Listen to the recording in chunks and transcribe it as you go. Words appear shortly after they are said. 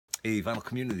a vinyl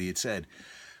community. It said,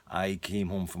 I came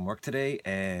home from work today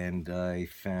and I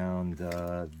found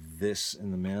this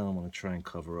in the mail. I'm going to try and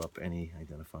cover up any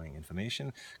identifying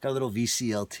information. Got a little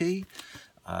VCLT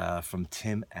from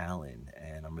Tim Allen,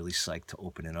 and I'm really psyched to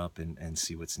open it up and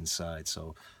see what's inside.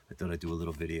 So I thought I'd do a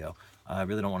little video. I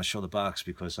really don't want to show the box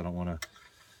because I don't want to,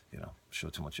 show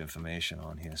too much information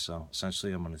on here. So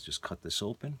essentially I'm going to just cut this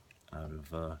open out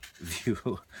of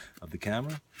view of the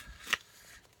camera.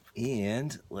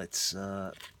 And let's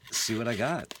see what I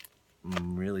got.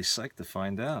 I'm really psyched to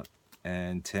find out.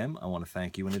 And Tim, I want to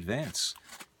thank you in advance,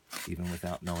 even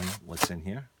without knowing what's in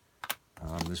here.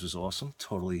 This was awesome.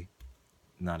 Totally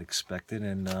not expected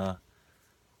and,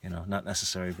 not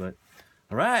necessary, but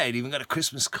all right. Even got a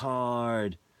Christmas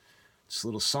card. Just a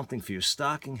little something for your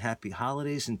stocking. Happy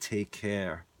holidays and take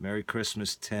care. Merry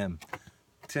Christmas, Tim.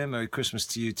 Tim, Merry Christmas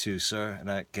to you too, sir. And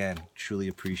again, truly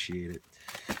appreciate it.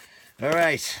 All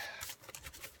right.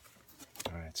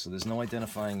 All right, so there's no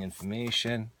identifying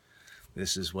information.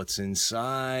 This is what's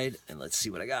inside. And let's see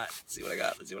what I got. Let's see what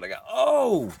I got.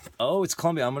 Oh, it's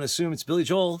Columbia. I'm going to assume it's Billy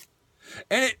Joel.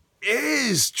 And it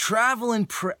is Traveling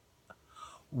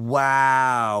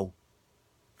Wow.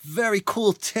 Very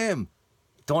cool, Tim.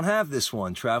 Don't have this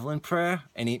one. Traveling Prayer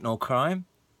and Ain't No Crime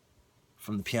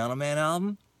from the Piano Man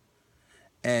album.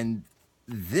 And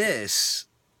this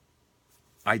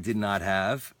I did not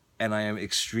have, and I am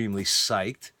extremely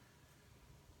psyched.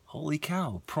 Holy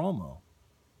cow, promo.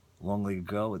 Long-legged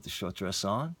girl with the short dress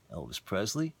on, Elvis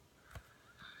Presley.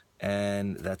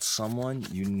 And that's someone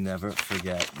you never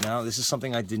forget. Now, this is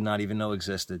something I did not even know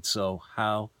existed, so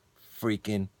how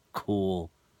freaking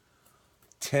cool.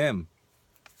 Tim,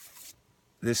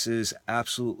 this is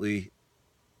absolutely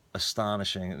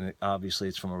astonishing. And obviously,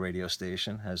 it's from a radio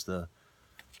station. Has the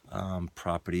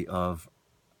property of,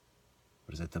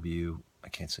 what is that,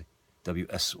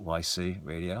 WSYC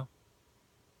radio.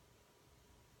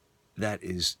 That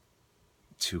is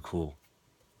too cool.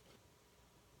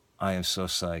 I am so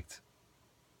psyched.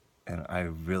 And I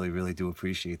really, really do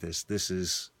appreciate this. This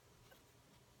is,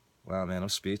 wow, man, I'm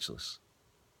speechless.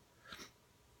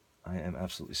 I am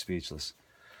absolutely speechless.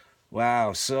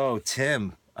 Wow, so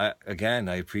Tim, again,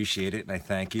 I appreciate it and I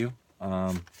thank you.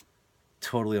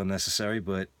 Totally unnecessary,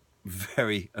 but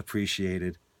very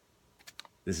appreciated.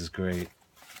 This is great.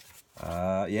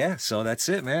 Yeah, so that's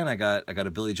it, man. I got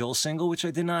a Billy Joel single, which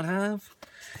I did not have.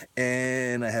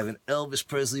 And I have an Elvis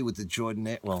Presley with the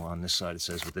Jordanaire. Well, on this side it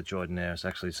says with the Jordanaires.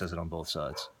 Actually, it says it on both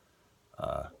sides.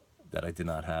 That I did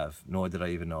not have, nor did I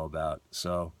even know about.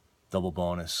 So, double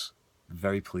bonus.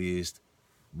 Very pleased.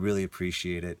 Really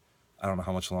appreciate it. I don't know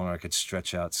how much longer I could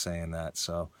stretch out saying that.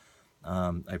 So,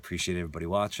 I appreciate everybody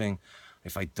watching.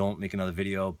 If I don't make another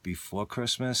video before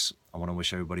Christmas, I want to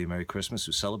wish everybody a Merry Christmas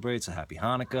who celebrates, a Happy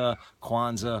Hanukkah,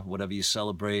 Kwanzaa, whatever you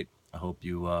celebrate. I hope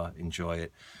you enjoy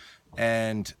it.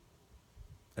 And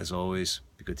as always,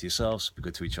 be good to yourselves, be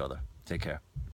good to each other. Take care.